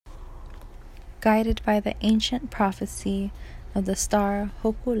Guided by the ancient prophecy of the star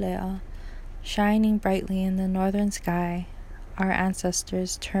Hokulea, shining brightly in the northern sky, our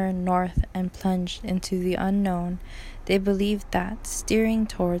ancestors turned north and plunged into the unknown. They believed that, steering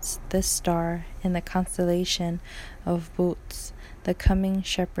towards this star in the constellation of Boots, the coming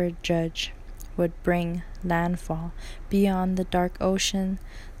shepherd judge would bring landfall beyond the dark ocean.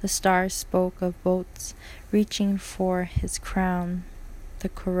 The star spoke of Boots reaching for his crown, the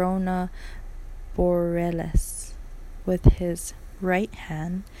corona borealis, with his right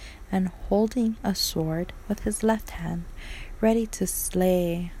hand, and holding a sword with his left hand, ready to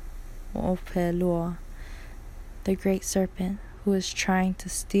slay Opelua, the great serpent who is trying to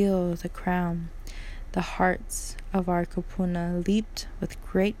steal the crown. The hearts of our kupuna leaped with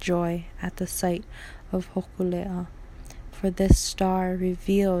great joy at the sight of Hokulea, for this star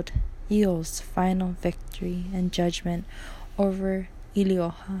revealed Io's final victory and judgment over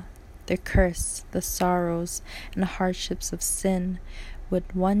Ilioha. The curse, the sorrows, and hardships of sin would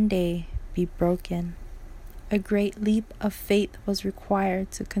one day be broken. A great leap of faith was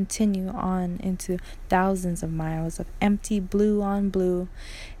required to continue on into thousands of miles of empty blue on blue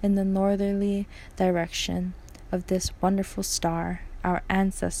in the northerly direction of this wonderful star. Our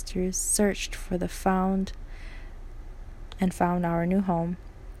ancestors searched for the found our new home.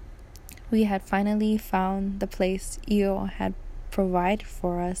 We had finally found the place Io had provided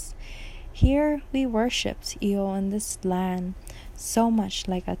for us. Here we worshipped Io in this land, so much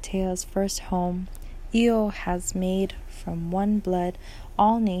like Atea's first home. Io has made from one blood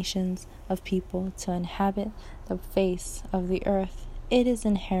all nations of people to inhabit the face of the earth. It is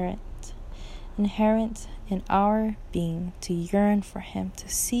inherent in our being to yearn for him, to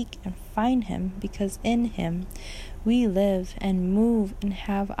seek and find him, because in him we live and move and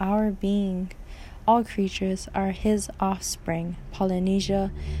have our being. All creatures are his offspring.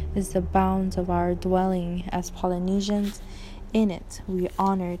 Polynesia is the bounds of our dwelling. As Polynesians, in it we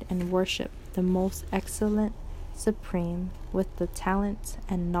honored and worshiped the most excellent supreme with the talent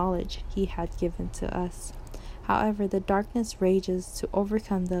and knowledge he had given to us. However, the darkness rages to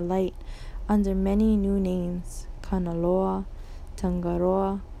overcome the light under many new names: Kanaloa,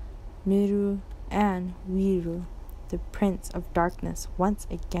 Tangaroa, Miru, and Wiru. The prince of darkness once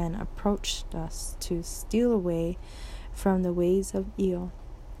again approached us to steal away from the ways of Io.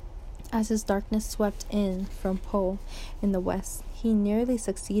 As his darkness swept in from Po in the west, he nearly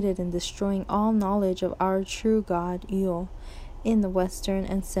succeeded in destroying all knowledge of our true God, Io. In the western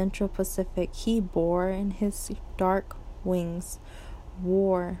and central Pacific, he bore in his dark wings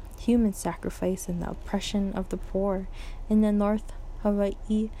war, human sacrifice, and the oppression of the poor. In the north,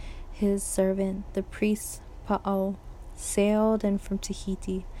 Hawaii, his servant, the priest Pa'au, sailed in from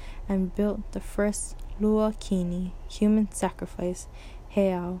Tahiti and built the first Luakini, human sacrifice,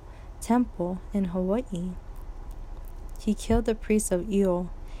 Heiau, temple in Hawaii. He killed the priests of Io,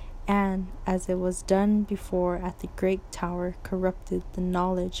 and, as it was done before at the great tower, corrupted the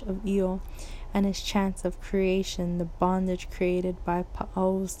knowledge of Io and his chance of creation. The bondage created by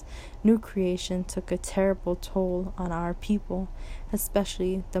Pa'au's new creation took a terrible toll on our people,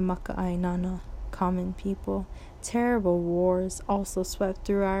 especially the Maka'ainana, common people. Terrible wars also swept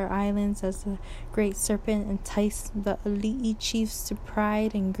through our islands as the great serpent enticed the Ali'i chiefs to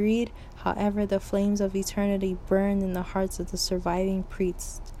pride and greed. However, the flames of eternity burned in the hearts of the surviving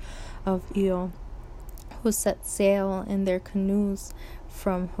priests of Io, who set sail in their canoes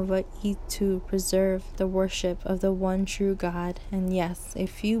from Hawaii to preserve the worship of the one true God. And yes, a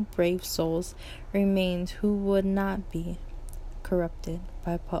few brave souls remained who would not be corrupted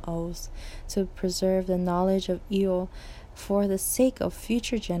by Pa'os, to preserve the knowledge of Io for the sake of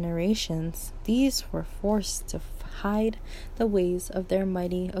future generations. These were forced to hide the ways of their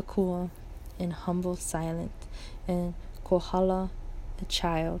mighty Akua in humble silence, and Kohala, a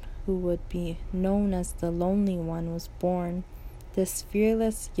child who would be known as the Lonely One, was born. This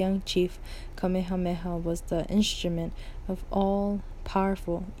fearless young chief, Kamehameha, was the instrument of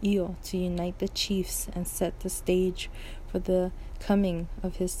all-powerful Io to unite the chiefs and set the stage for the coming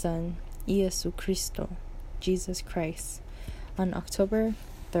of his son, Iesu Christo, Jesus Christ. On October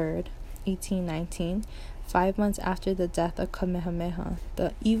 3rd, 1819, 5 months after the death of Kamehameha,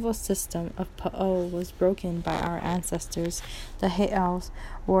 the evil system of Pa'o was broken by our ancestors. The Heiaus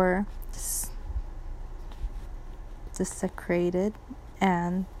were desecrated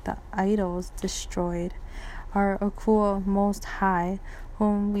and the idols destroyed. Our Akua Most High,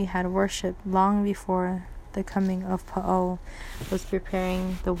 whom we had worshipped long before the coming of Pa'o, was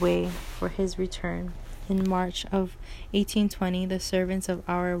preparing the way for his return. In March of 1820, the servants of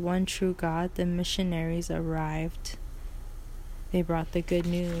our one true God, the missionaries, arrived. They brought the good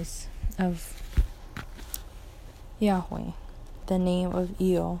news of Yahweh, the name of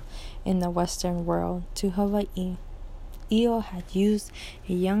Io in the Western world, to Hawaii. Io had used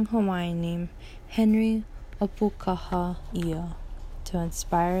a young Hawaiian named Henry Opukaha Io to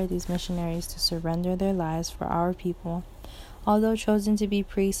inspire these missionaries to surrender their lives for our people. Although chosen to be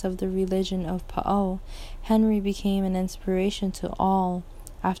priest of the religion of Pa'o, Henry became an inspiration to all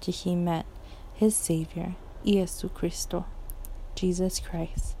after he met his Savior, Iesu Cristo, Jesus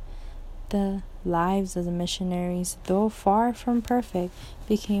Christ. The lives of the missionaries, though far from perfect,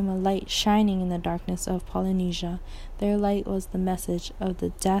 became a light shining in the darkness of Polynesia. Their light was the message of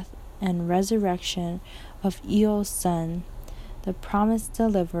the death and resurrection of Io's son, the promised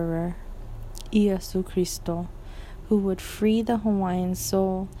deliverer, Iesu Cristo, who would free the Hawaiian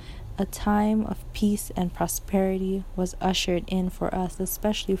soul. A time of peace and prosperity was ushered in for us,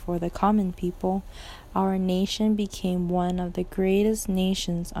 especially for the common people. Our nation became one of the greatest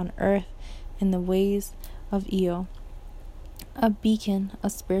nations on earth in the ways of Io, a beacon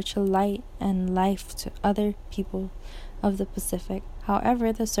of spiritual light and life to other people of the Pacific.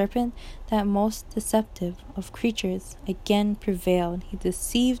 However, the serpent, that most deceptive of creatures, again prevailed. He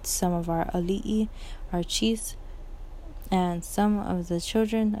deceived some of our ali'i, our chiefs, and some of the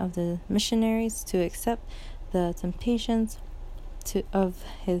children of the missionaries to accept the temptations of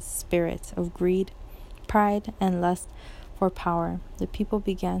his spirit of greed, pride, and lust for power. The people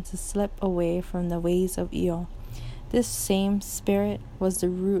began to slip away from the ways of Io. This same spirit was the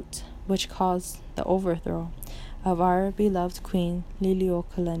root which caused the overthrow of our beloved Queen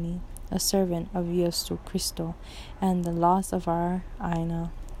Liliuokalani, a servant of Iesu Cristo, and the loss of our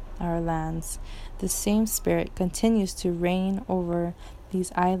Aina, our lands. The same spirit continues to reign over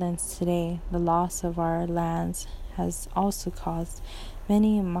these islands today. The loss of our lands has also caused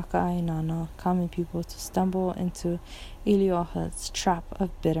many Maka'ainana, common people, to stumble into Ilioha's trap of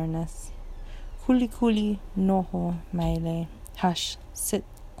bitterness. Kuli kuli noho maile. Hush, sit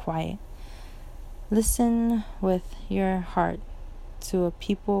quiet. Listen with your heart to a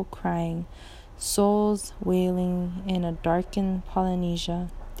people crying, souls wailing in a darkened Polynesia.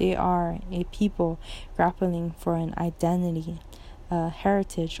 They are a people grappling for an identity, a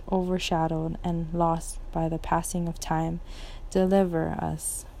heritage overshadowed and lost by the passing of time. Deliver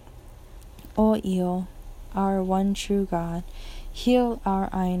us. O Io, our one true God, heal our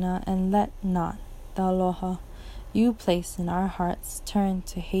Aina, and let not the aloha you place in our hearts turn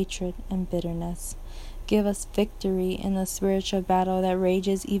to hatred and bitterness. Give us victory in the spiritual battle that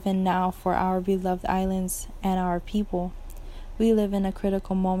rages even now for our beloved islands and our people. We live in a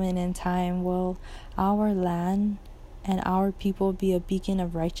critical moment in time. Will our land and our people be a beacon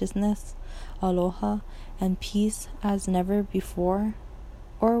of righteousness, aloha, and peace as never before?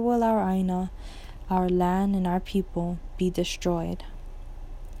 Or will our Aina, our land, and our people be destroyed?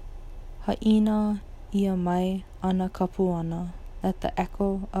 Ha'ina ia mai ana kapuana. Let the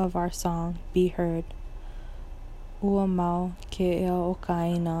echo of our song be heard. Ua mau ke ea o ka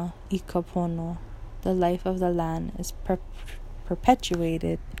aina I ka pono. The life of the land is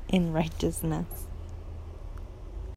perpetuated in righteousness.